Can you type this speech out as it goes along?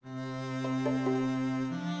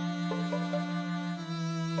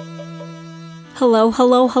Hello,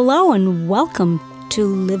 hello, hello, and welcome to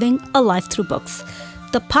Living a Life Through Books,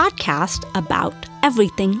 the podcast about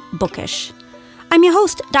everything bookish. I'm your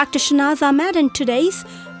host, Dr. Shanaz Ahmed, and today's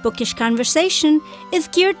bookish conversation is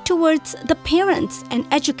geared towards the parents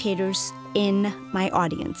and educators in my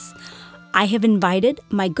audience. I have invited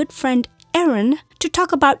my good friend Erin to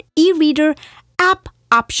talk about e-reader app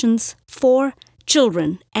options for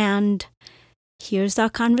children, and here's our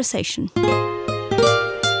conversation.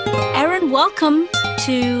 Erin, welcome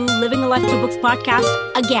to Living a Life Through Books podcast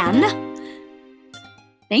again.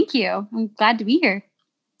 Thank you. I'm glad to be here.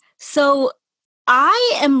 So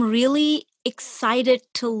I am really excited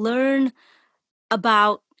to learn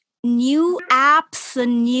about new apps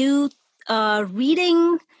and new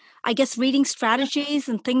reading strategies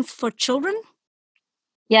and things for children.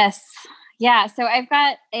 Yes. Yeah. So I've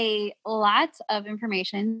got a lot of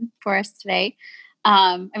information for us today.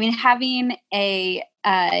 Having a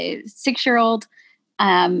 6-year-old,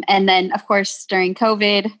 and then, of course, during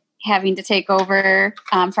COVID, having to take over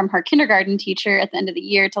from her kindergarten teacher at the end of the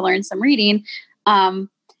year to learn some reading.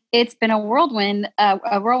 It's been a whirlwind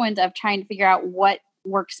of trying to figure out what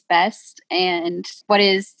works best and what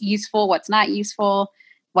is useful, what's not useful,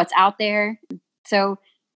 what's out there. So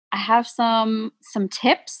I have some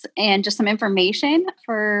tips and just some information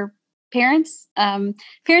for parents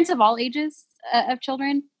of all ages of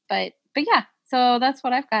children. But yeah, so that's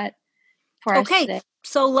what I've got for us today. Okay,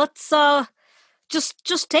 so let's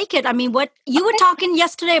just take it. I mean, what you were talking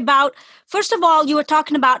yesterday about, first of all, you were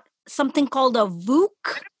talking about something called a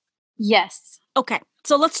VOOC. Yes. Okay,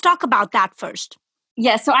 so let's talk about that first.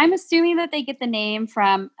 Yeah, so I'm assuming that they get the name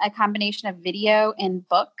from a combination of video and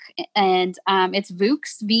book, and it's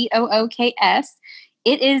VOOCs, VOOKS.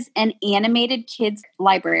 It is an animated kids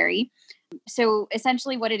library. So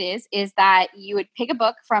essentially what it is that you would pick a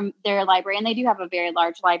book from their library, and they do have a very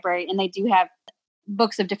large library, and they do have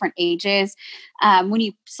books of different ages. When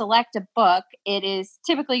you select a book, it is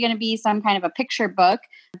typically going to be some kind of a picture book,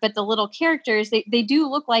 but the little characters, they do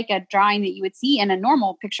look like a drawing that you would see in a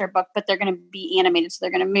normal picture book, but they're going to be animated. So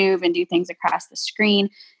they're going to move and do things across the screen.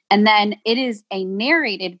 And then it is a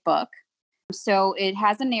narrated book. So it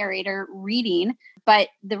has a narrator reading. But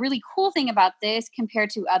the really cool thing about this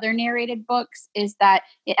compared to other narrated books is that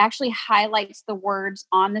it actually highlights the words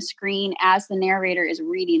on the screen as the narrator is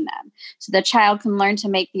reading them. So the child can learn to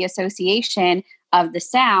make the association of the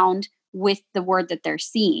sound with the word that they're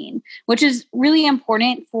seeing, which is really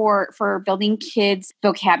important for building kids'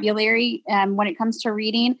 vocabulary when it comes to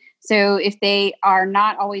reading. So if they are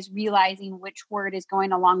not always realizing which word is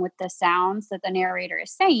going along with the sounds that the narrator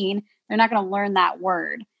is saying, they're not going to learn that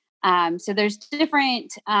word. So there's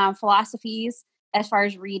different philosophies as far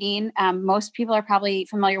as reading. Most people are probably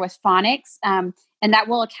familiar with phonics, and that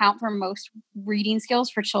will account for most reading skills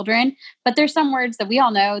for children. But there's some words that we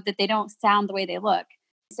all know that they don't sound the way they look.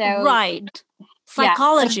 So right.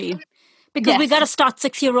 Psychology. Yeah. Because we got to start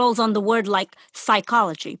 6-year-olds on the word like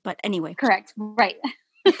psychology. But anyway. Correct. Right.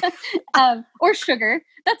 Or sugar.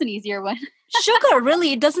 That's an easier one. Sugar,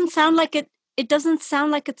 really? It doesn't sound like it. It doesn't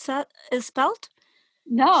sound like it's spelled?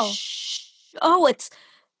 No. Oh, it's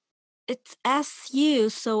SU,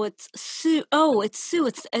 so it's Sue. Oh, it's Sue.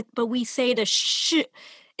 But we say the sh.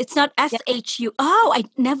 It's not SHU. Oh, I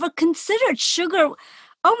never considered sugar.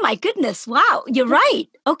 Oh my goodness! Wow, you're right.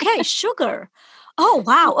 Okay, sugar. Oh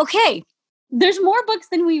wow. Okay. There's more books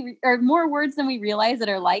more words than we realize that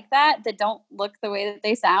are like that don't look the way that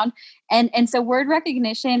they sound. And so word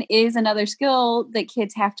recognition is another skill that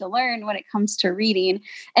kids have to learn when it comes to reading.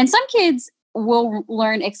 And some kids will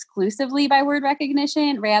learn exclusively by word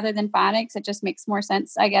recognition rather than phonics. It just makes more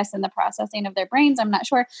sense, I guess, in the processing of their brains. I'm not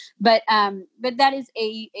sure. But that is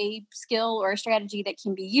a skill or a strategy that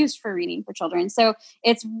can be used for reading for children. So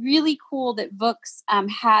it's really cool that VOOCs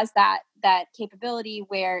has that capability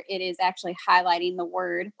where it is actually highlighting the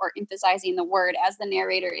word or emphasizing the word as the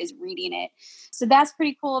narrator is reading it. So that's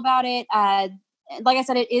pretty cool about it. Like I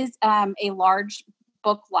said, it is a large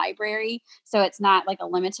book library. So it's not like a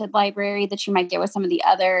limited library that you might get with some of the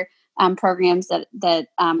other programs that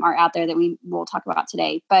are out there that we will talk about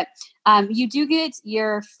today. But you do get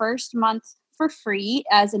your first month for free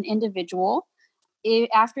as an individual.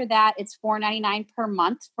 After that, it's $4.99 per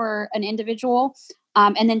month for an individual.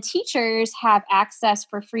 And then teachers have access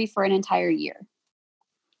for free for an entire year.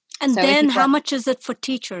 And so then how much is it for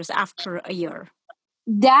teachers after a year?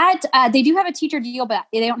 That they do have a teacher deal, but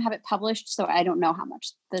they don't have it published, so I don't know how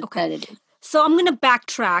much that it is. So I'm going to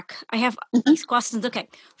backtrack. I have these questions. Okay.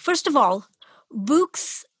 First of all,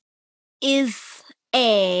 VOOCs is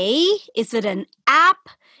it an app?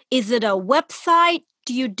 Is it a website?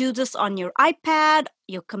 Do you do this on your iPad,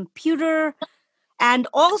 your computer? And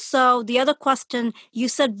also, the other question, you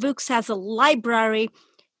said VOOCS has a library.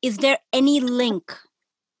 Is there any link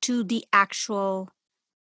to the actual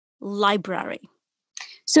library?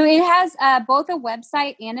 So it has both a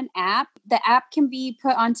website and an app. The app can be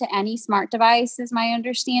put onto any smart device, is my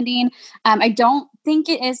understanding. I don't think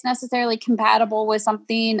it is necessarily compatible with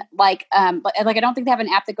something like I don't think they have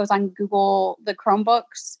an app that goes on Google, the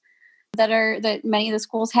Chromebooks that many of the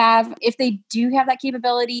schools have. If they do have that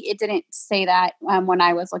capability, it didn't say that when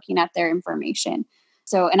I was looking at their information.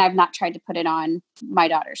 So, and I've not tried to put it on my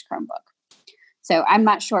daughter's Chromebook. So I'm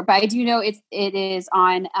not sure, but I do know it is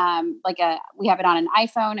on we have it on an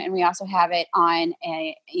iPhone, and we also have it on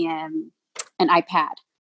an iPad.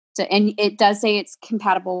 So, and it does say it's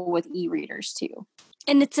compatible with e-readers too.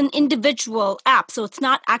 And it's an individual app, so it's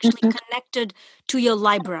not actually connected to your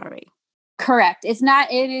library. Correct. It's not.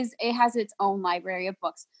 It has its own library of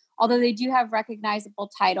books. Although they do have recognizable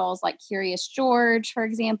titles like Curious George, for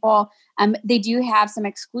example. They do have some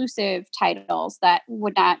exclusive titles that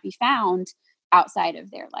would not be found outside of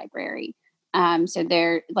their library. So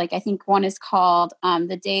they're I think one is called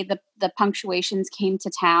The Day the Punctuations Came to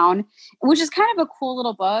Town, which is kind of a cool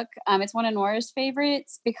little book. It's one of Nora's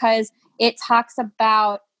favorites because it talks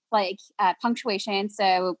about punctuation,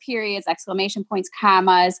 so periods, exclamation points,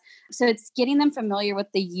 commas. So it's getting them familiar with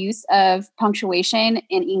the use of punctuation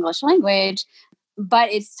in English language, but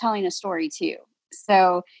it's telling a story too.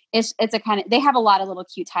 So it's a kind of, they have a lot of little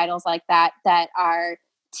cute titles like that are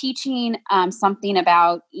teaching something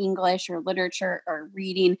about English or literature or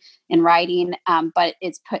reading and writing, but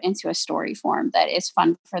it's put into a story form that is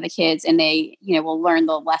fun for the kids, and they will learn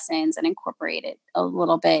the lessons and incorporate it a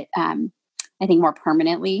little bit. I think more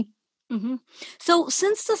permanently. Mm-hmm. So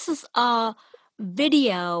since this is a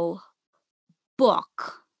video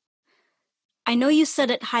book, I know you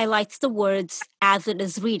said it highlights the words as it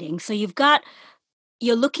is reading. So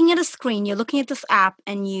you're looking at a screen, you're looking at this app,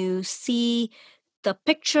 and you see the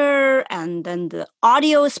picture, and then the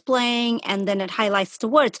audio is playing, and then it highlights the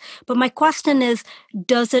words. But my question is,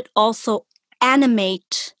 does it also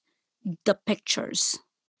animate the pictures?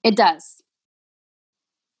 It does.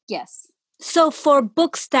 Yes. So for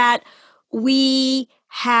books that we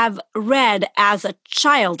have read as a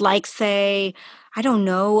child, like say, I don't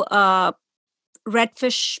know,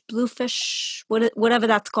 Redfish, Bluefish, whatever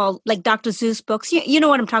that's called, like Dr. Seuss books, you know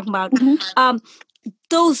what I'm talking about. Mm-hmm.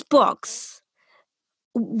 Those books,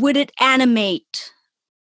 would it animate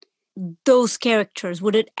those characters?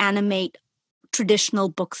 Would it animate traditional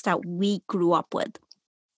books that we grew up with?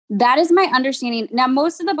 That is my understanding. Now,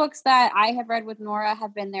 most of the books that I have read with Nora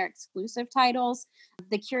have been their exclusive titles.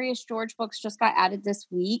 The Curious George books just got added this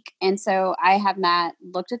week, and so I have not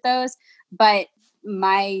looked at those. But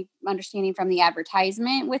my understanding from the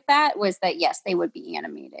advertisement with that was that, yes, they would be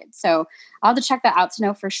animated. So I'll have to check that out to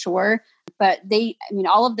know for sure. But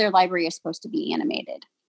all of their library is supposed to be animated.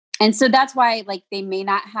 And so that's why, they may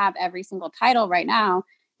not have every single title right now,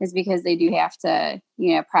 is because they do have to,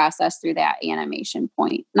 process through that animation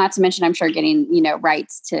point. Not to mention, I'm sure, getting,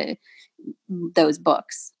 rights to those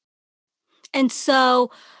books. And so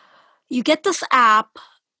you get this app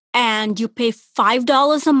and you pay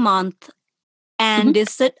 $5 a month. And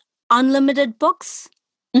is it unlimited books?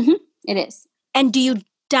 Mm-hmm. It is. And do you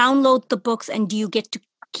download the books and do you get to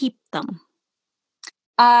keep them?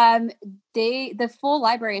 The full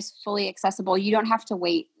library is fully accessible. You don't have to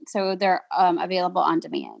wait. So they're available on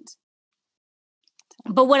demand.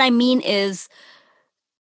 But what I mean is,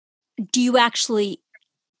 do you actually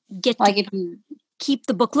get to keep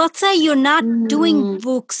the book? Let's say you're not doing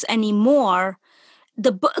books anymore.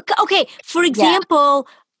 The book, okay, for example,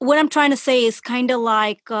 what I'm trying to say is kind of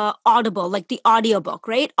like Audible, like the audiobook,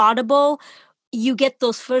 right? Audible, you get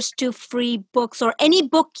those first 2 free books, or any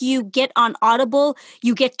book you get on Audible,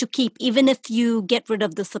 you get to keep, even if you get rid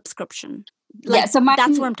of the subscription. So that's what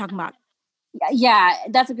I'm talking about. Yeah,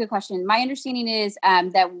 that's a good question. My understanding is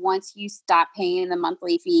that once you stop paying the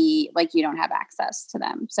monthly fee, you don't have access to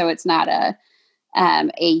them. So it's not a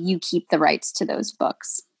you keep the rights to those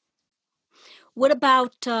books. What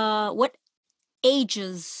about what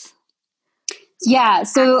ages? Yeah,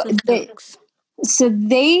 so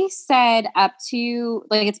they said up to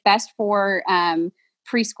it's best for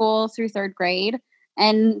preschool through 3rd grade.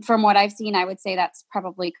 And from what I've seen, I would say that's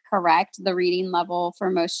probably correct. The reading level for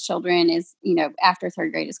most children is, after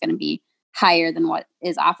 3rd grade is going to be higher than what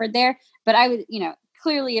is offered there. But I would,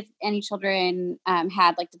 clearly if any children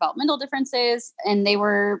had developmental differences and they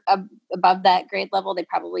were above that grade level, they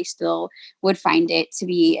probably still would find it to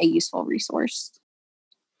be a useful resource.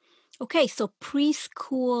 Okay, so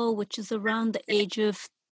preschool, which is around the age of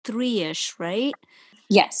 3-ish, right?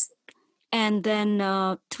 Yes. and then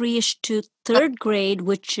 3-ish to third grade,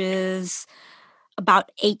 which is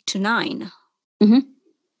about 8 to 9. Mm-hmm.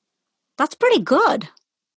 That's pretty good.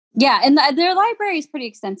 Yeah, and their library is pretty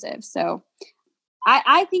extensive. So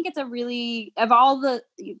I think it's a really, of all the,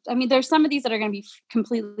 I mean, there's some of these that are going to be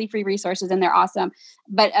completely free resources and they're awesome.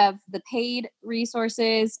 But of the paid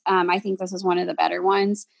resources, I think this is one of the better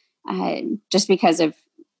ones, just because of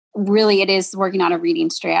really it is working on a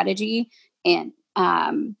reading strategy. And,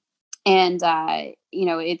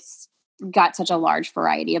 it's got such a large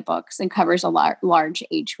variety of books and covers a large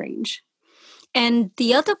age range. And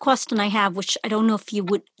the other question I have, which I don't know if you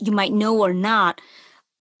might know or not,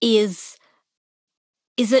 is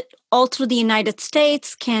it all through the United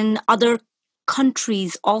States? Can other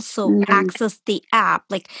countries also access the app?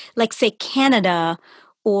 Like say Canada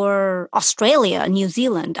or Australia, New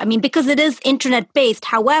Zealand? I mean, because it is internet based.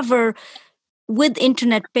 However, with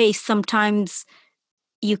internet based, sometimes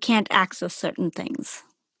you can't access certain things.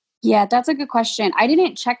 Yeah, that's a good question. I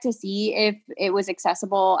didn't check to see if it was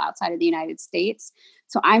accessible outside of the United States.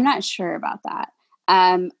 So I'm not sure about that.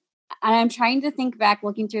 And I'm trying to think back,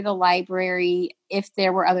 looking through the library, if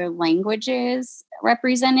there were other languages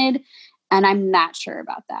represented. And I'm not sure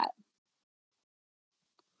about that.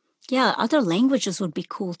 Yeah, other languages would be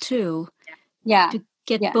cool too. Yeah. To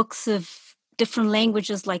get books of different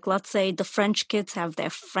languages, like let's say the French kids have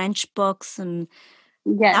their French books, and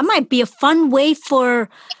that might be a fun way for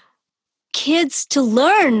kids to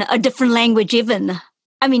learn a different language even.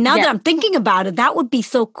 I mean, now that I'm thinking about it, that would be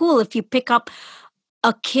so cool if you pick up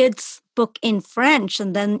a kid's book in French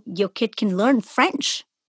and then your kid can learn French.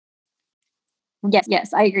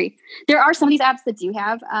 Yes, I agree. There are some of these apps that do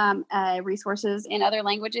have resources in other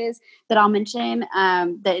languages that I'll mention.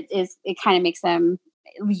 It kind of makes them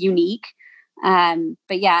unique.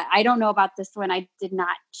 But yeah, I don't know about this one. I did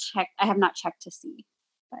not check. I have not checked to see.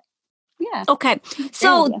 But yeah. Okay.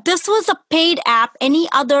 So this was a paid app. Any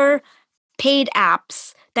other paid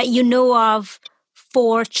apps that you know of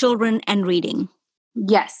for children and reading?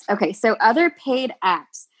 Yes. Okay. So other paid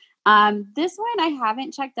apps. This one I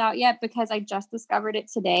haven't checked out yet because I just discovered it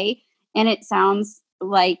today and it sounds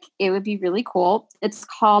like it would be really cool. It's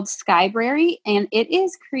called Skybrary and it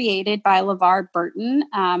is created by LeVar Burton,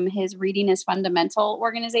 his Reading is Fundamental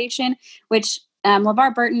organization, which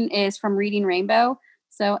LeVar Burton is from Reading Rainbow.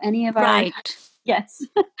 So any of our... Yes.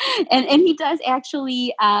 and he does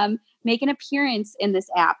actually make an appearance in this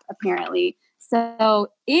app, apparently. So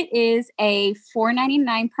it is a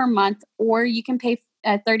 $4.99 per month, or you can pay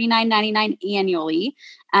 $39.99 annually.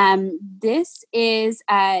 This is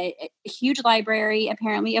a huge library,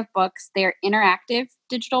 apparently, of books. They're interactive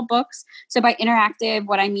digital books. So by interactive,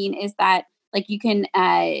 what I mean is that like you can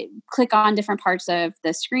click on different parts of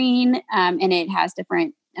the screen, and it has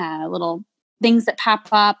different little things that pop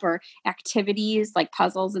up or activities like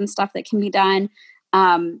puzzles and stuff that can be done.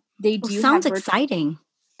 They do sounds exciting.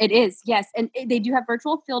 It is, yes. And they do have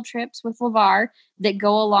virtual field trips with LeVar that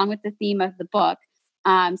go along with the theme of the book,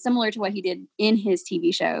 similar to what he did in his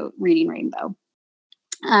TV show, Reading Rainbow.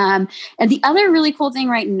 And the other really cool thing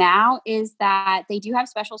right now is that they do have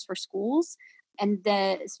specials for schools. And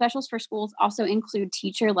the specials for schools also include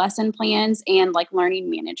teacher lesson plans and like learning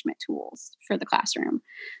management tools for the classroom.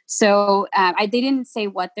 So they didn't say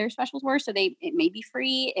what their specials were. So it may be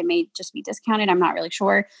free. It may just be discounted. I'm not really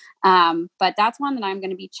sure. But that's one that I'm going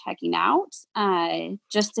to be checking out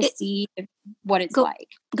just to see what it's like.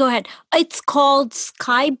 Go ahead. It's called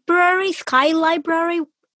Skybrary, Sky Library.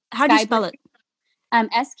 How do you spell it?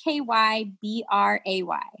 Skybray.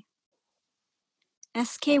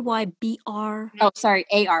 SKYBR. Oh, sorry,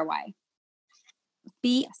 ARY.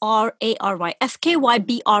 BRARY.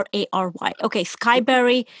 SKYBRARY. Okay,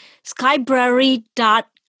 Skybrary,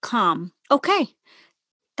 skybrary.com. Okay,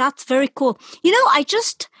 that's very cool. You know, I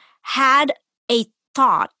just had a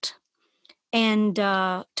thought, and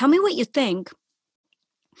tell me what you think.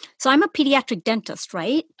 So I'm a pediatric dentist,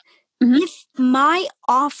 right? Mm-hmm. If my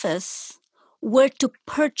office were to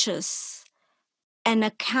purchase an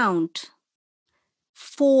account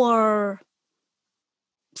for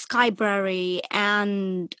Skybrary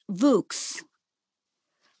and Vooks,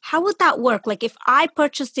 how would that work? Like if I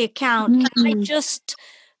purchase the account, can I just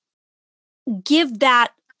give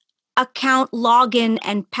that account login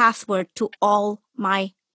and password to all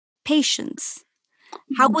my patients?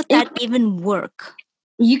 How would that even work?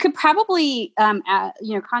 You could probably,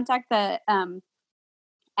 contact the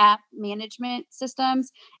app management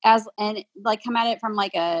systems and come at it from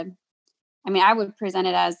I would present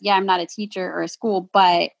it as, I'm not a teacher or a school,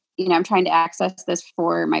 but I'm trying to access this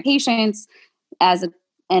for my patients as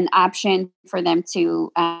an option for them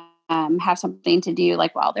to have something to do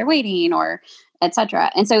like while they're waiting or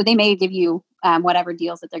etc. And so they may give you whatever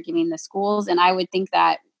deals that they're giving the schools. And I would think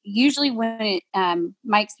that usually when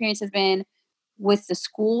my experience has been with the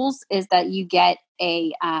schools is that you get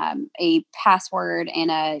a password and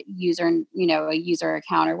a user, a user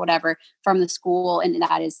account or whatever from the school, and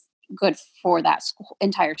that is good for that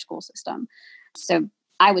entire school system. So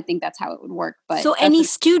I would think that's how it would work. But so any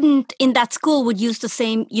student in that school would use the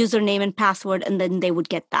same username and password, and then they would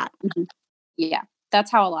get that. Mm-hmm. Yeah,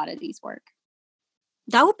 that's how a lot of these work.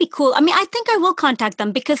 That would be cool. I mean, I think I will contact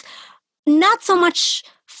them, because not so much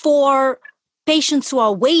for patients who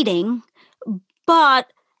are waiting,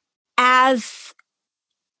 but as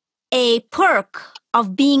a perk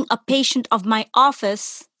of being a patient of my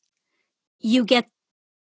office, you get,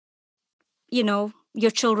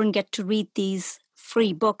 your children get to read these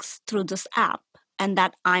free books through this app, and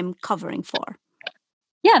that I'm covering for.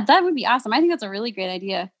 Yeah, that would be awesome. I think that's a really great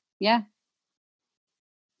idea. Yeah.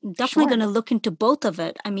 Definitely going to look into both of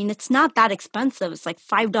it. I mean, it's not that expensive. It's like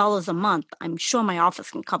 $5 a month. I'm sure my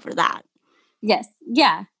office can cover that. Yes.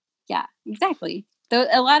 Yeah. Yeah, exactly. So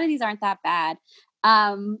a lot of these aren't that bad.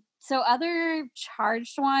 So other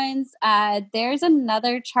charged ones, there's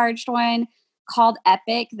another charged one called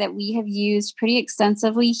Epic that we have used pretty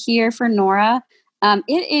extensively here for Nora.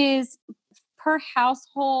 It is per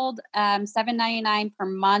household, $7.99 per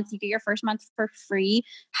month. You get your first month for free.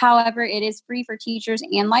 However, it is free for teachers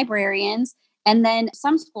and librarians. And then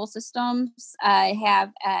some school systems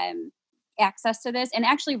have access to this. And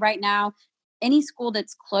actually right now, any school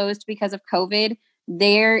that's closed because of COVID,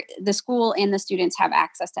 the school and the students have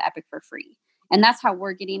access to Epic for free. And that's how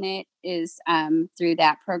we're getting it, is through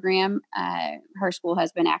that program. Her school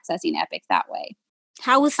has been accessing Epic that way.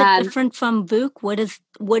 How is it different from VOOC? What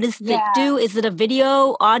does it do? Is it a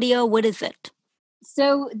video, audio? What is it?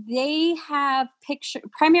 So they have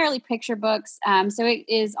primarily picture books. So it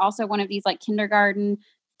is also one of these like kindergarten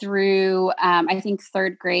through, I think,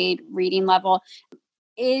 third grade reading level.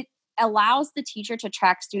 It allows the teacher to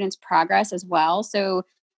track students' progress as well. So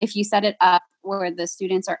if you set it up where the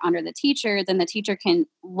students are under the teacher, then the teacher can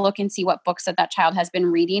look and see what books that child has been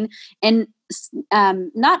reading. And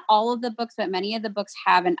not all of the books, but many of the books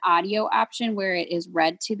have an audio option where it is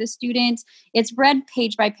read to the students. It's read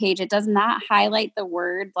page by page. It does not highlight the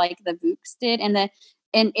word like the VOOCs did. And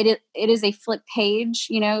it is a flip page,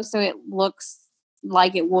 so it looks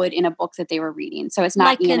like it would in a book that they were reading. So it's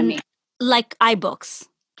not animated. Like iBooks.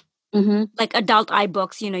 Mm-hmm. Like adult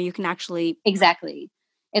iBooks, you can actually... Exactly.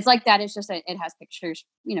 It's like that. It's just that it has pictures,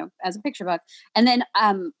 as a picture book. And then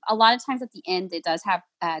a lot of times at the end, it does have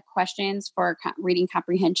questions for reading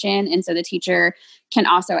comprehension. And so the teacher can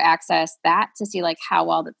also access that to see like how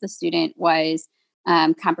well that the student was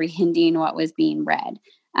comprehending what was being read.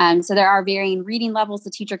 So there are varying reading levels.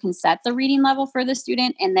 The teacher can set the reading level for the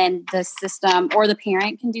student, and then the system or the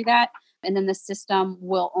parent can do that. And then the system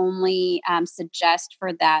will only suggest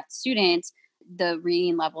for that student the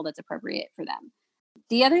reading level that's appropriate for them.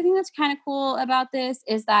 The other thing that's kind of cool about this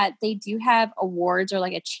is that they do have awards or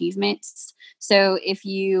like achievements. So if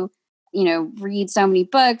you read so many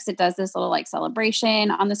books, it does this little like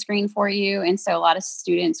celebration on the screen for you. And so a lot of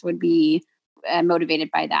students would be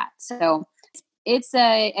motivated by that. So it's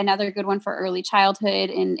another good one for early childhood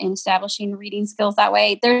and establishing reading skills that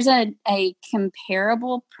way. There's a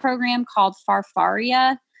comparable program called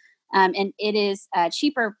Farfaria, and it is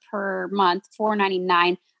cheaper per month,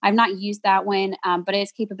 $4.99. I've not used that one, but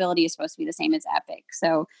its capability is supposed to be the same as Epic.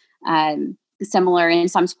 So similar, and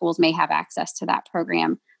some schools may have access to that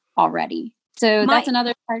program already. So that's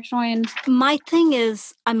another charged one. My thing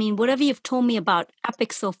is, I mean, whatever you've told me about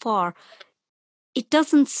Epic so far, it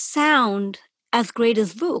doesn't sound as great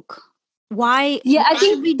as VOOC. Why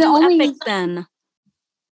should we do Epic then?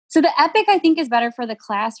 So the Epic, I think, is better for the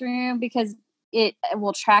classroom because it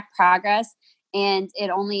will track progress, and it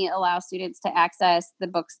only allows students to access the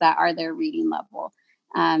books that are their reading level.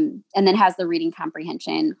 And then has the reading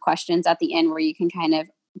comprehension questions at the end where you can kind of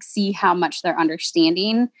see how much they're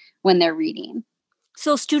understanding when they're reading.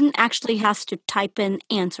 So a student actually has to type in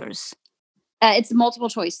answers. It's multiple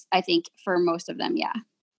choice, I think, for most of them, yeah.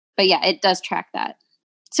 But yeah, it does track that.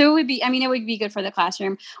 So it would be good for the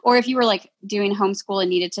classroom. Or if you were like doing homeschool and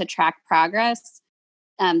needed to track progress,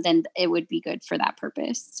 then it would be good for that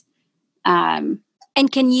purpose. And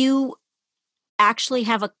can you actually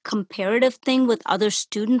have a comparative thing with other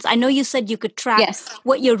students? I know you said you could track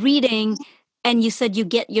what you're reading, and you said you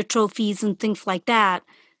get your trophies and things like that.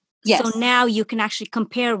 Yes. So now you can actually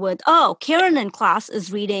compare with, Karen in class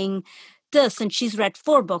is reading this and she's read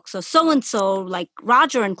 4 books. So-and-so, like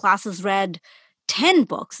Roger in class has read 10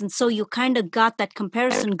 books. And so you kind of got that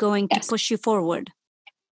comparison going to push you forward.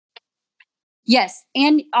 Yes.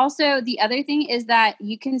 And also the other thing is that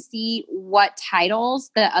you can see what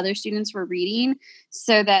titles the other students were reading,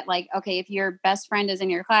 so that like, okay, if your best friend is in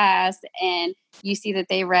your class and you see that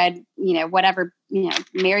they read, whatever,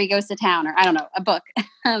 Mary Goes to Town, or I don't know, a book,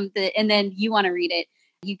 and then you want to read it,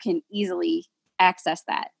 you can easily access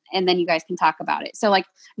that. And then you guys can talk about it. So like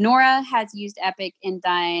Nora has used Epic and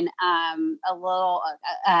done a little,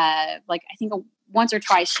 like I think once or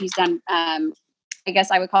twice she's done, I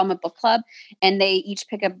guess I would call them a book club, and they each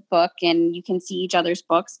pick a book and you can see each other's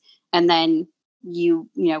books, and then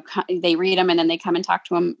they read them and then they come and talk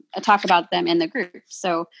about them in the group.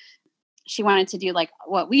 So she wanted to do like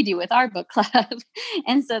what we do with our book club.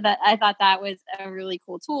 And so that I thought that was a really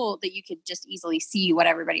cool tool that you could just easily see what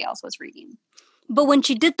everybody else was reading. But when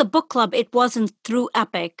she did the book club, it wasn't through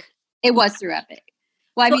Epic. It was through Epic.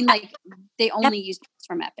 Well, I mean, like they only used books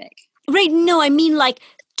from Epic. Right. No, I mean like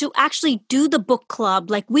to actually do the book club,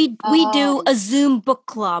 like we do a Zoom book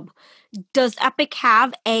club. Does Epic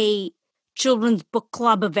have a children's book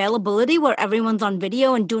club availability where everyone's on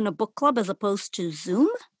video and doing a book club as opposed to Zoom?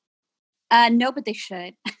 No, but they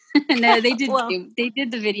should. No, they did. They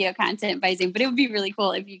did the video content by Zoom, but it would be really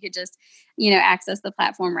cool if you could just, access the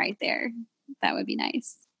platform right there. That would be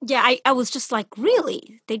nice. Yeah, I was just like,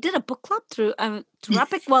 really? They did a book club through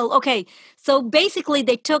Epic? Well, okay. So basically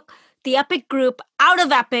they took the Epic group out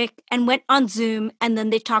of Epic and went on Zoom, and then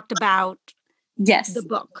they talked about the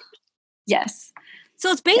book. Yes. So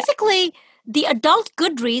it's basically the adult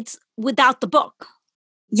Goodreads without the book.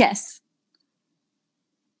 Yes.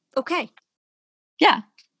 Okay. Yeah.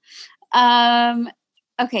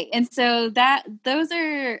 Okay. And so those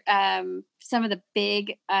are some of the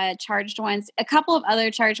big charged ones. A couple of other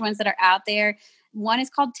charged ones that are out there. One is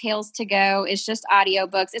called Tales to Go. It's just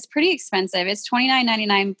audiobooks. It's pretty expensive. It's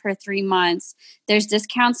 $29.99 per 3 months. There's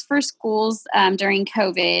discounts for schools during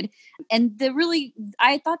COVID. And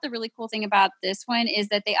I thought the really cool thing about this one is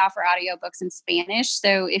that they offer audiobooks in Spanish.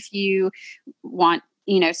 So if you want,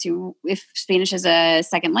 so if Spanish is a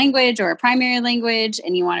second language or a primary language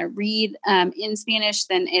and you want to read in Spanish,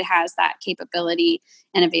 then it has that capability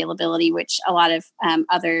and availability, which a lot of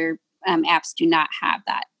other apps do not have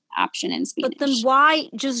that option in Spanish. But then why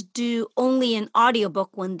just do only an audiobook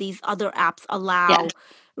when these other apps allow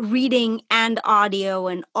reading and audio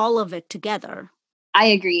and all of it together? I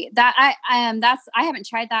agree. That I haven't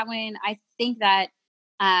tried that one. I think that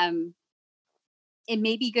it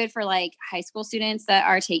may be good for like high school students that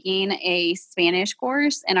are taking a Spanish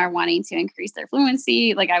course and are wanting to increase their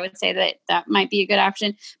fluency. Like I would say that might be a good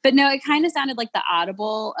option. But no, it kind of sounded like the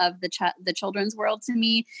Audible of the children's world to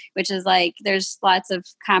me, which is like there's lots of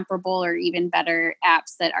comparable or even better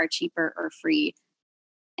apps that are cheaper or free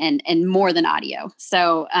and more than audio.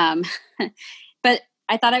 So, but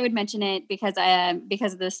I thought I would mention it because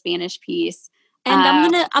of the Spanish piece. And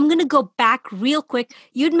I'm gonna go back real quick.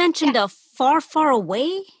 You'd mentioned a Far, Far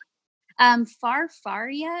Away.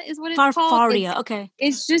 Farfaria is what it's called. Farfaria, okay.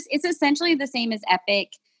 It's essentially the same as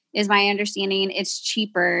Epic, is my understanding. It's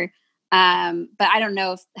cheaper, but I don't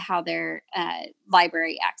know how their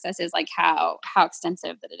library access is, like how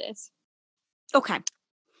extensive that it is. Okay.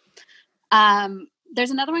 There's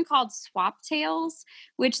another one called Swap Tales,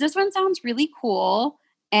 which this one sounds really cool.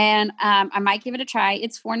 And I might give it a try.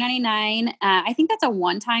 It's $4.99. I think that's a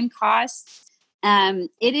one-time cost. It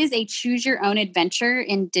is a choose your own adventure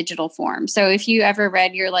in digital form. So if you ever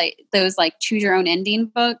read those choose your own ending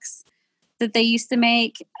books that they used to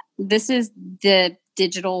make, this is the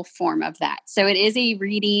digital form of that. So it is a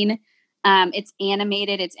reading. It's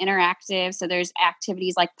animated, it's interactive. So there's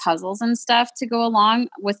activities like puzzles and stuff to go along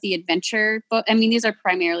with the adventure book. I mean, these are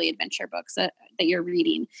primarily adventure books that you're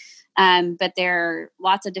reading. But there are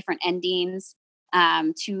lots of different endings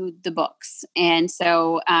to the books. And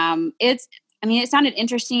so it sounded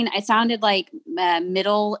interesting. It sounded like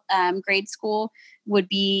middle grade school would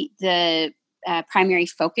be the primary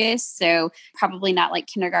focus. So probably not like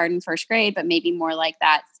kindergarten, first grade, but maybe more like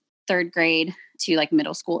that third grade to like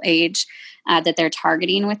middle school age that they're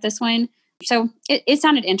targeting with this one. So it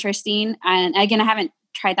sounded interesting. And again, I haven't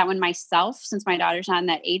tried that one myself since my daughter's not in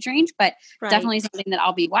that age range, but definitely something that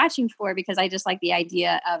I'll be watching for because I just like the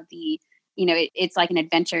idea of it's like an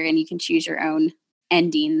adventure and you can choose your own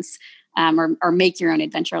endings or make your own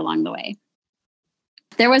adventure along the way.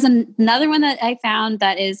 There was another one that I found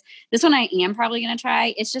this one I am probably going to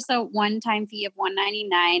try. It's just a one-time fee of $1.99.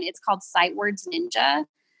 It's called Sightwords Ninja.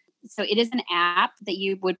 So it is an app that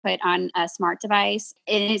you would put on a smart device.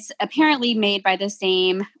 It is apparently made by the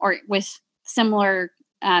same or with similar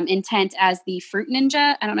intent as the Fruit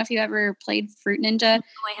Ninja. I don't know if you ever played Fruit Ninja. No,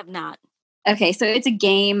 I have not. Okay, so it's a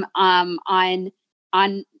game on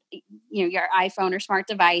your iPhone or smart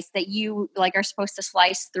device that you like are supposed to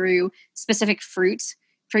slice through specific fruits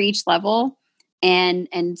for each level. And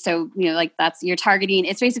so, like that's you're targeting,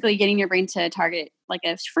 it's basically getting your brain to target like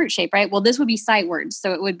a fruit shape, right? Well, this would be sight words.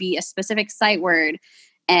 So it would be a specific sight word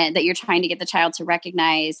and that you're trying to get the child to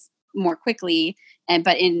recognize more quickly.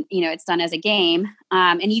 But it's done as a game.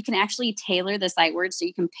 And you can actually tailor the sight words. So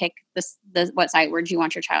you can pick what sight words you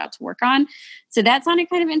want your child to work on. So that sounded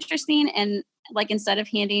kind of interesting. And like, instead of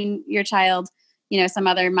handing your child, some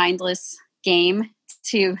other mindless game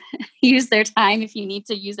to use their time, if you need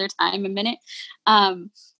to use their time a minute,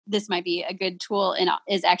 this might be a good tool and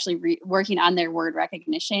is actually working on their word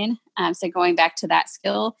recognition. So going back to that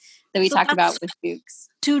skill that we talked about with Fuchs.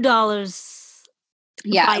 $2.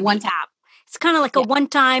 Yeah. One app. It's kind of like a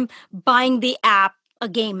one-time buying the app, a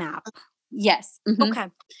game app. Yes. Mm-hmm. Okay.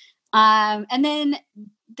 And then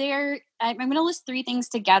I'm going to list 3 things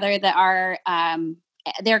together that are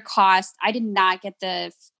their cost. I did not get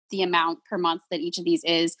the amount per month that each of these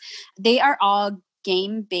is. They are all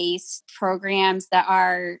game-based programs that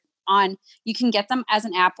are on, you can get them as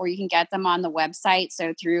an app or you can get them on the website.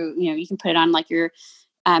 So through, you can put it on like your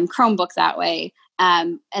Chromebook that way.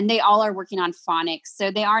 And they all are working on phonics.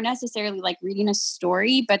 So they aren't necessarily like reading a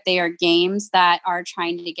story, but they are games that are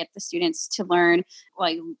trying to get the students to learn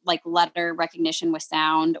like letter recognition with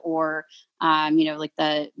sound or, like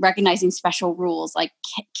the recognizing special rules, like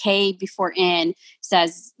K before N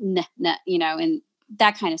says, n, and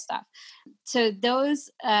that kind of stuff. So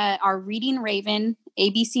those are Reading Raven,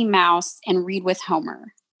 ABC Mouse, and Read with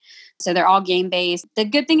Homer. So they're all game-based. The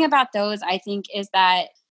good thing about those, I think, is that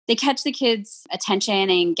they catch the kids' attention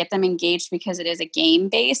and get them engaged because it is a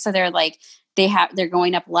game-based. So they're like, they're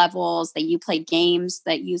going up levels, that you play games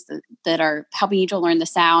that are helping you to learn the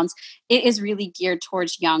sounds. It is really geared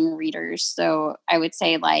towards young readers. So I would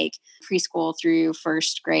say like preschool through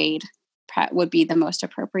first grade would be the most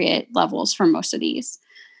appropriate levels for most of these.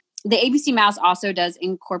 The ABC Mouse also does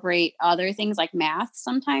incorporate other things like math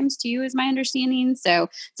sometimes too, is my understanding. So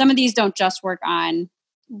some of these don't just work on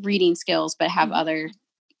reading skills, but have other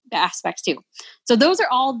aspects too. So those are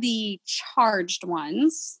all the charged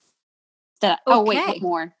ones. Oh, wait, one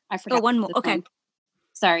more. I forgot. Oh, one more. Okay. One.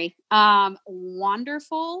 Sorry.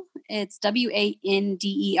 Wonderful. It's WANDERFUL.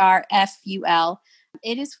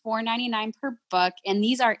 It is $4.99 per book, and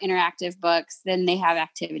these are interactive books. Then they have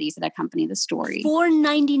activities that accompany the story.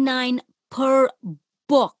 $4.99 per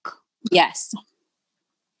book. Yes.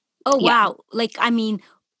 Oh, yeah. Wow. Like, I mean,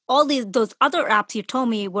 all those other apps you told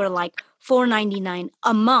me were like $4.99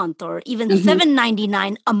 a month or even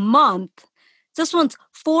 $7.99 a month. This one's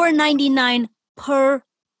 $4.99 per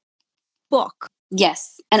book.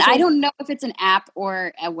 Yes. And I don't know if it's an app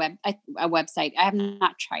or a website. I have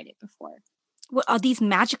not tried it before. What, are these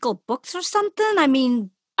magical books or something? I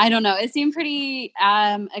mean, I don't know. It seemed pretty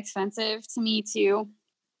expensive to me too.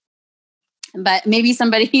 But maybe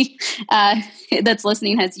somebody that's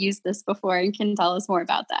listening has used this before and can tell us more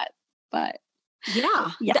about that. But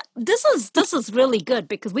yeah. This is really good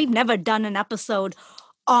because we've never done an episode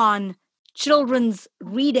on children's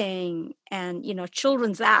reading and,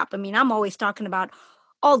 children's app. I mean, I'm always talking about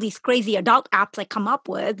all these crazy adult apps I come up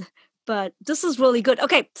with, but this is really good.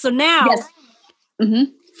 Okay. So now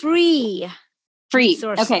free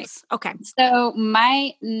resources. Okay. So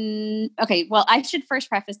well, I should first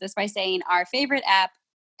preface this by saying our favorite app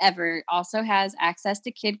ever also has access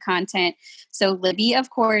to kid content. So Libby, of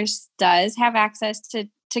course, does have access to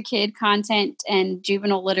kid content and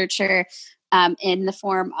juvenile literature in the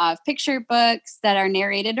form of picture books that are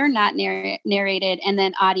narrated or not narrated, and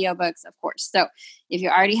then audiobooks, of course. So if you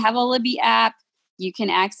already have a Libby app, you can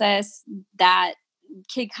access that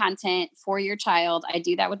kid content for your child. I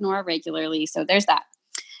do that with Nora regularly. So there's that.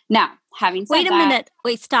 Now, having said that. Wait a minute.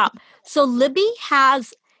 Wait, stop. So Libby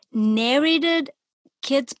has narrated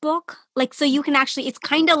kids book? Like, so you can actually, it's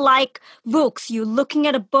kind of like books. You're looking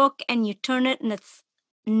at a book and you turn it and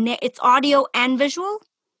it's audio and visual?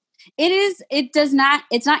 It's not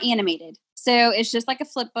animated. So it's just like a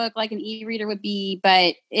flip book, like an e-reader would be,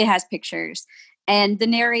 but it has pictures. And the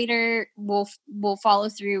narrator will follow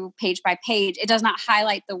through page by page. It does not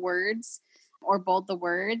highlight the words or bold the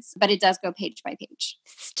words, but it does go page by page.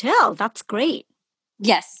 Still, that's great.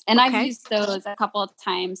 Yes. And I've used those a couple of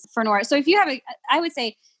times for Nora. So if you have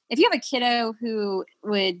a kiddo who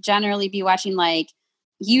would generally be watching like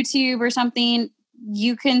YouTube or something,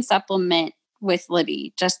 you can supplement with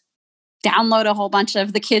Libby. Just download a whole bunch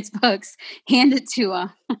of the kids' books, hand it to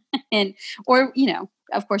them,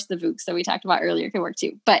 of course, the VOOCs that we talked about earlier could work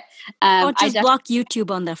too. But or just block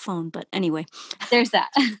YouTube on their phone. But anyway, there's that.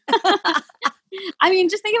 I mean,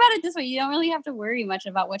 just think about it this way. You don't really have to worry much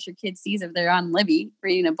about what your kid sees if they're on Libby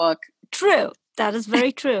reading a book. True. That is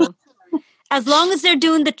very true. As long as they're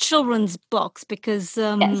doing the children's books, because,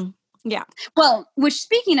 Yes. yeah. Well,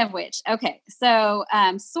 speaking of which, okay. So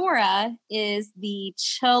Sora is the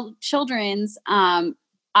children's, I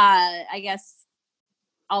guess,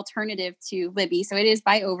 alternative to Libby. So it is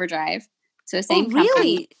by Overdrive. So same really?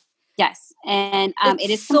 company. Yes. And it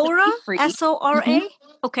is Sora, free. Sora. Mhm.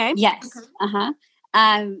 Okay. Yes.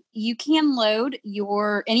 You can load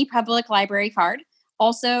any public library card.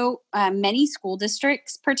 Also, many school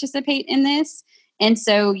districts participate in this. And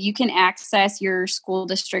so you can access your school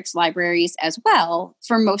district's libraries as well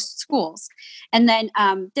for most schools. And then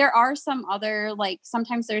there are some other, like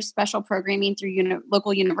sometimes there's special programming through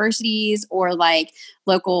local universities or like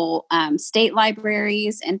local state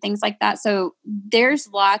libraries and things like that. So there's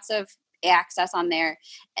lots of access on there,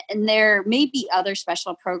 and there may be other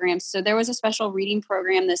special programs. So there was a special reading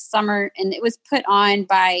program this summer, and it was put on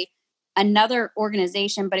by another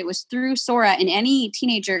organization, but it was through Sora, and any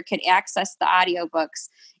teenager could access the audiobooks,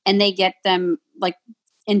 and they get them like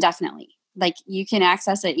indefinitely. Like you can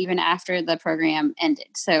access it even after the program ended.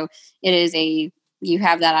 So it is you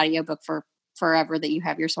have that audiobook for forever that you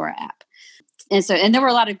have your Sora app. And there were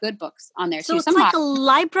a lot of good books on there so too. It's like a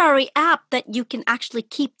library app that you can actually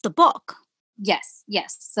keep the book. Yes.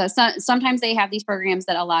 So sometimes they have these programs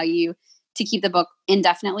that allow you to keep the book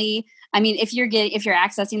indefinitely. I mean, if you're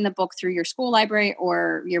accessing the book through your school library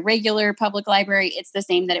or your regular public library, it's the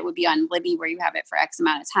same that it would be on Libby, where you have it for X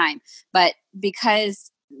amount of time. But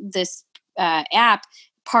because this app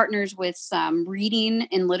partners with some reading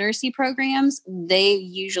and literacy programs, they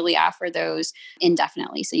usually offer those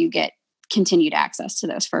indefinitely. So you get continued access to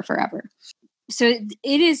those for forever. So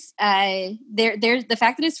it is there's the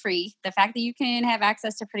fact that it's free, the fact that you can have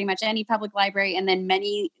access to pretty much any public library, and then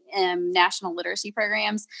many national literacy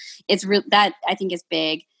programs. It's that I think is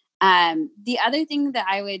big. The other thing that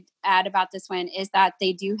I would add about this one is that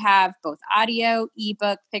they do have both audio,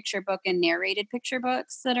 ebook, picture book, and narrated picture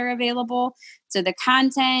books that are available. So the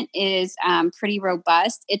content is pretty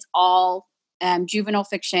robust. It's all juvenile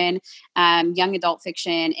fiction, young adult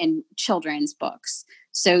fiction, and children's books.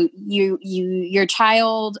 So your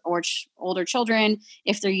child or older children,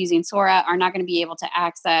 if they're using Sora, are not going to be able to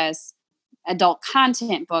access adult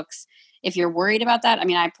content books. If you're worried about that, I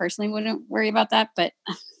mean, I personally wouldn't worry about that, but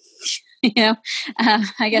I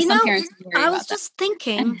guess some parents worry about that. I was just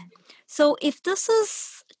thinking, so if this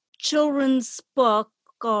is children's book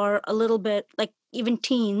or a little bit like even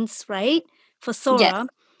teens, right, for Sora, yes.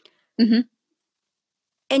 Mm-hmm.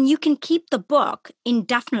 And you can keep the book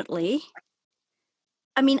indefinitely.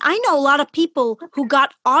 I mean, I know a lot of people who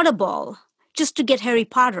got Audible just to get Harry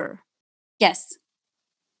Potter. Yes.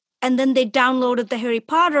 And then they downloaded the Harry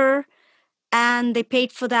Potter and they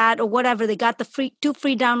paid for that or whatever. They got the two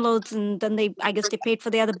free downloads, and then they paid for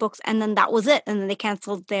the other books, and then that was it. And then they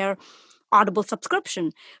canceled their Audible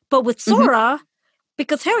subscription. But with Sora,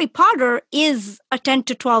 because Harry Potter is a 10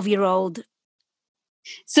 to 12-year-old.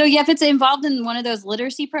 So yeah, if it's involved in one of those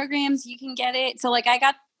literacy programs, you can get it. So like I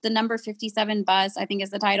got the number 57 bus, I think is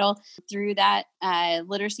the title, through that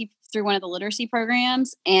through one of the literacy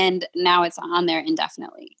programs. And now it's on there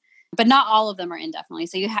indefinitely. But not all of them are indefinitely.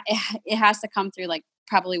 So it has to come through like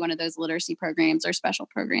probably one of those literacy programs or special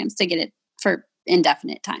programs to get it for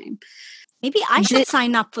indefinite time. Maybe I should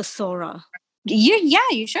sign up for Sora.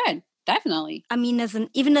 You should. Definitely. I mean,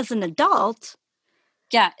 even as an adult.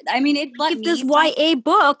 Yeah, I mean, if there's YA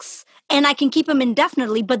books and I can keep them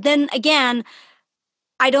indefinitely, but then again,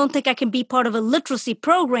 I don't think I can be part of a literacy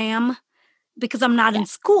program because I'm not in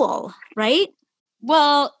school, right?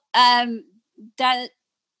 Well, that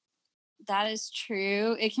is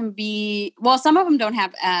true. It can be, well, some of them don't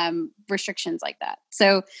have restrictions like that.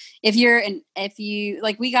 So if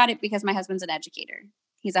we got it because my husband's an educator.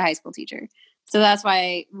 He's a high school teacher. So that's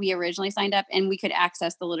why we originally signed up, and we could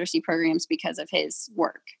access the literacy programs because of his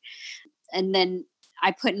work. And then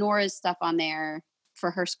I put Nora's stuff on there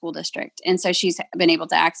for her school district. And so she's been able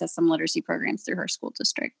to access some literacy programs through her school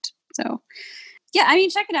district. So yeah, I mean,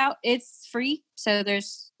 check it out. It's free. So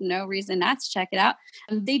there's no reason not to check it out.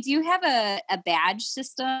 They do have a badge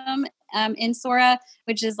system in Sora,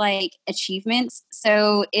 which is like achievements.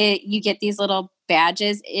 So you get these little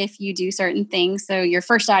badges if you do certain things. So your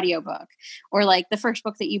first audiobook, or like the first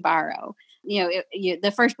book that you borrow,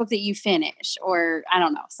 the first book that you finish, or I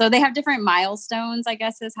don't know. So they have different milestones, I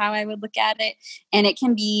guess is how I would look at it. And it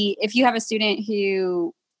can be, if you have a student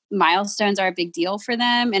who milestones are a big deal for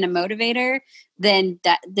them and a motivator, then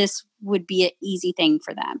this would be an easy thing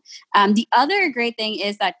for them. The other great thing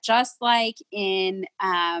is that just like in,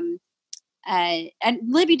 and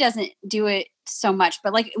Libby doesn't do it so much,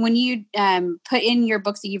 but like when you put in your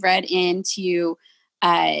books that you've read into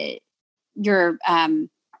your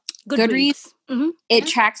Goodreads, it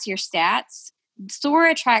tracks your stats.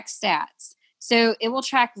 Sora tracks stats. So it will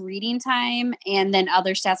track reading time and then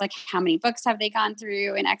other stats like how many books have they gone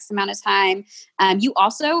through in X amount of time. You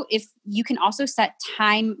can also set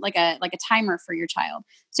time like a timer for your child.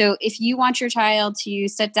 So if you want your child to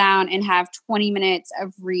sit down and have 20 minutes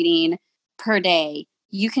of reading per day,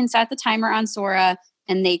 you can set the timer on Sora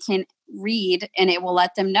and they can read and it will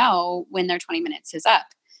let them know when their 20 minutes is up.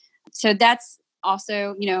 So that's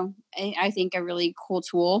also, I think a really cool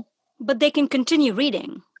tool. But they can continue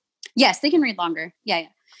reading. Yes, they can read longer. Yeah.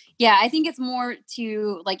 I think it's more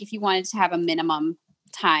to like if you wanted to have a minimum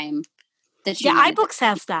time that you iBooks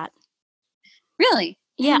has that. Really?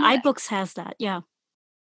 Yeah, iBooks has that. Yeah.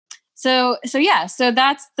 So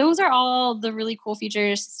those are all the really cool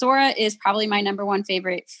features. Sora is probably my number one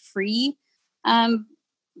favorite free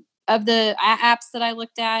of the apps that I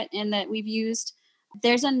looked at and that we've used.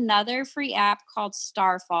 There's another free app called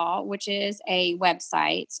Starfall, which is a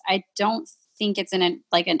website. I don't think it's in an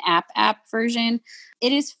app version.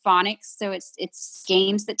 It is phonics, so it's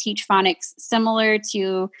games that teach phonics, similar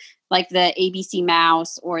to like the ABC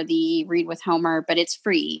Mouse or the Read with Homer, but it's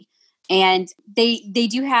free. And they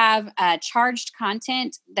do have charged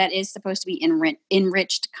content that is supposed to be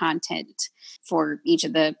enriched content for each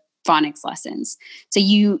of the phonics lessons. So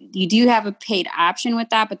you do have a paid option with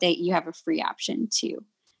that, but you have a free option too.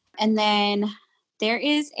 And then there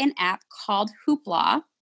is an app called Hoopla,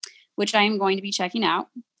 which I am going to be checking out.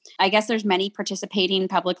 I guess there's many participating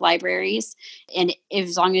public libraries. And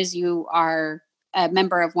as long as you are a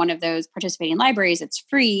member of one of those participating libraries, it's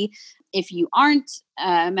free. If you aren't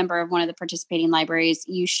a member of one of the participating libraries,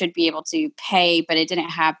 you should be able to pay, but it didn't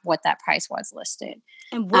have what that price was listed.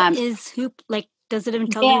 And what is Hoop? Like, does it even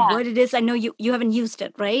tell you what it is? I know you haven't used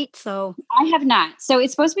it, right? So I have not. So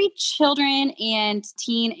it's supposed to be children and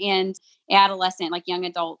teen and adolescent, like young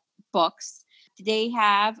adult books. They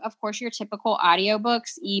have, of course, your typical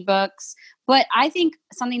audiobooks, ebooks, but I think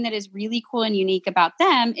something that is really cool and unique about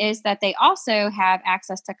them is that they also have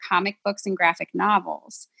access to comic books and graphic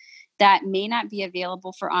novels that may not be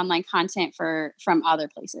available for online content from other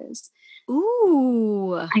places.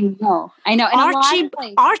 Ooh. I know. And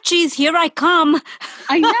Archie's Here I Come.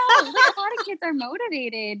 I know. Like, a lot of kids are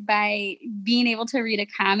motivated by being able to read a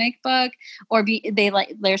comic book, or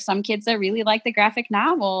there's some kids that really like the graphic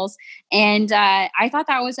novels. And I thought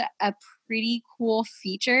that was a pretty cool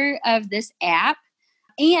feature of this app.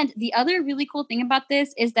 And the other really cool thing about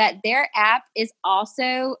this is that their app is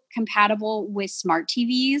also compatible with smart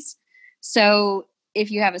TVs. So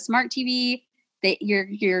if you have a smart TV,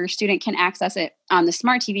 your student can access it on the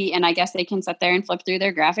smart TV, and I guess they can sit there and flip through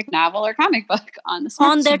their graphic novel or comic book on the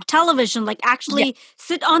smart on their television, like actually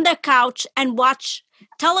sit on their couch and watch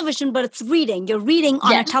television, but it's reading. You're reading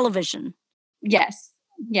on a television. Yes.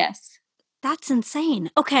 That's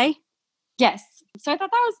insane. Okay. Yes. So I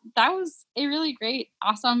thought that was a really great,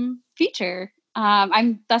 awesome feature.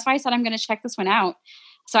 That's why I said I'm going to check this one out.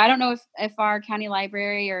 So I don't know if our county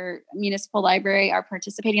library or municipal library are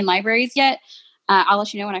participating libraries yet. I'll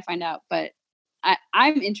let you know when I find out. But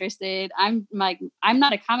I'm interested. I'm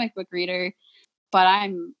not a comic book reader, but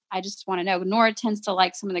I just want to know. Nora tends to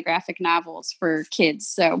like some of the graphic novels for kids,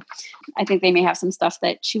 so I think they may have some stuff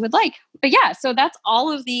that she would like. But yeah, so that's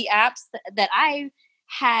all of the apps that I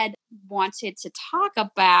had wanted to talk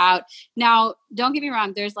about. Now, don't get me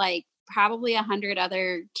wrong. There's like probably 100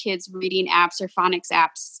 other kids reading apps or phonics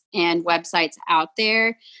apps and websites out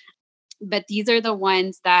there. But these are the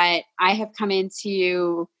ones that I have come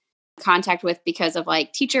into contact with because of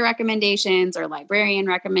like teacher recommendations or librarian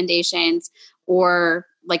recommendations, or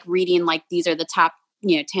like reading, like these are the top,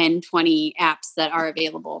 10, 20 apps that are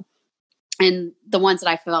available and the ones that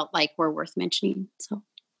I felt like were worth mentioning. So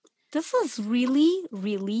this is really,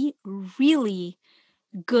 really, really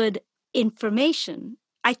good information.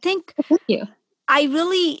 I think thank you.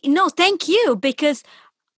 Thank you, because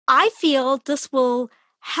I feel this will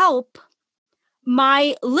help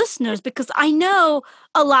my listeners, because I know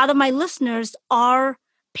a lot of my listeners are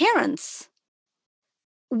parents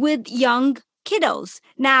with young kiddos.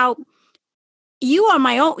 Now, you are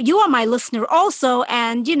my listener also.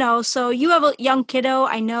 And, so you have a young kiddo.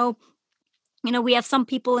 I know, we have some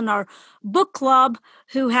people in our book club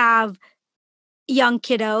who have young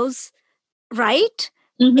kiddos, right?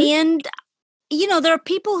 Mm-hmm. And, there are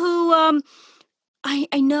people who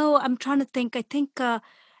I know. I'm trying to think. I think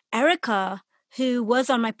Erica, who was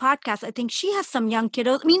on my podcast, I think she has some young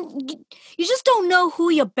kiddos. I mean, you just don't know who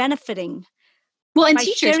you're benefiting Well, and by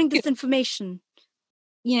teachers sharing too. this information.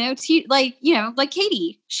 Like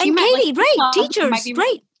Katie. She And met like Katie, right? might Teachers, be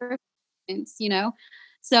right? students.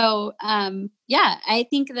 So yeah, I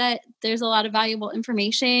think that there's a lot of valuable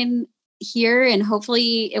information here, and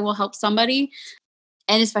hopefully it will help somebody.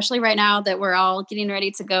 And especially right now that we're all getting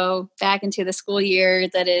ready to go back into the school year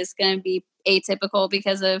that is going to be atypical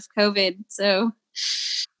because of COVID. So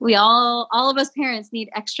all of us parents need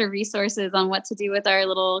extra resources on what to do with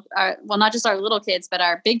well, not just our little kids, but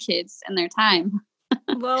our big kids and their time.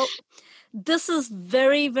 Well, this is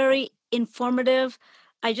very, very informative.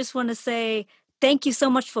 I just want to say thank you so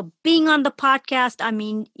much for being on the podcast. I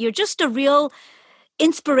mean, you're just a real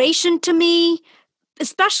inspiration to me,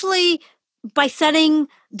 especially by setting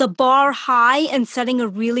the bar high and setting a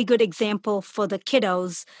really good example for the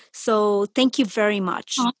kiddos. So thank you very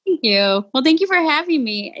much. Oh, thank you. Well, thank you for having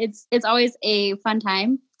me. It's always a fun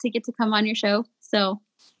time to get to come on your show. So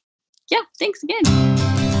yeah, thanks again.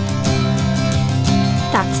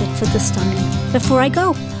 That's it for this time. Before I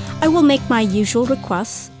go, I will make my usual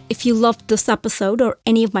requests. If you loved this episode or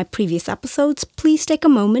any of my previous episodes, please take a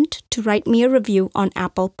moment to write me a review on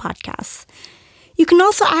Apple Podcasts. You can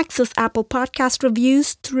also access Apple Podcast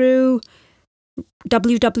reviews through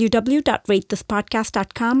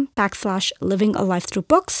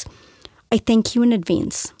www.ratethispodcast.com/living-a-life-through-books. I thank you in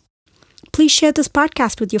advance. Please share this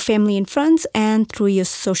podcast with your family and friends and through your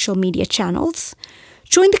social media channels.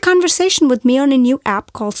 Join the conversation with me on a new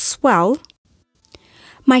app called Swell.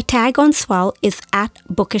 My tag on Swell is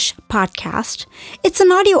 @BookishPodcast. It's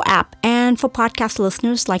an audio app, and for podcast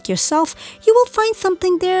listeners like yourself, you will find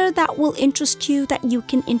something there that will interest you that you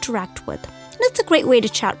can interact with. And it's a great way to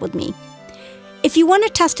chat with me. If you want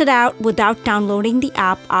to test it out without downloading the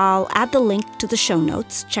app, I'll add the link to the show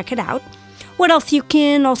notes. Check it out. What else? You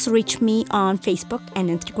can also reach me on Facebook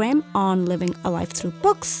and Instagram on Living a Life Through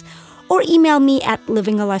Books, or email me at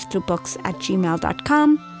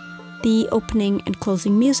livingalifethroughbooks@gmail.com. The opening and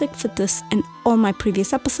closing music for this and all my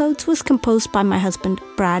previous episodes was composed by my husband,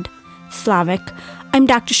 Brad Slavic. I'm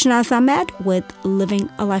Dr. Shanaz Ahmed with Living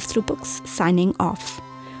a Life Through Books, signing off.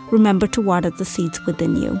 Remember to water the seeds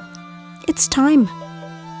within you. It's time.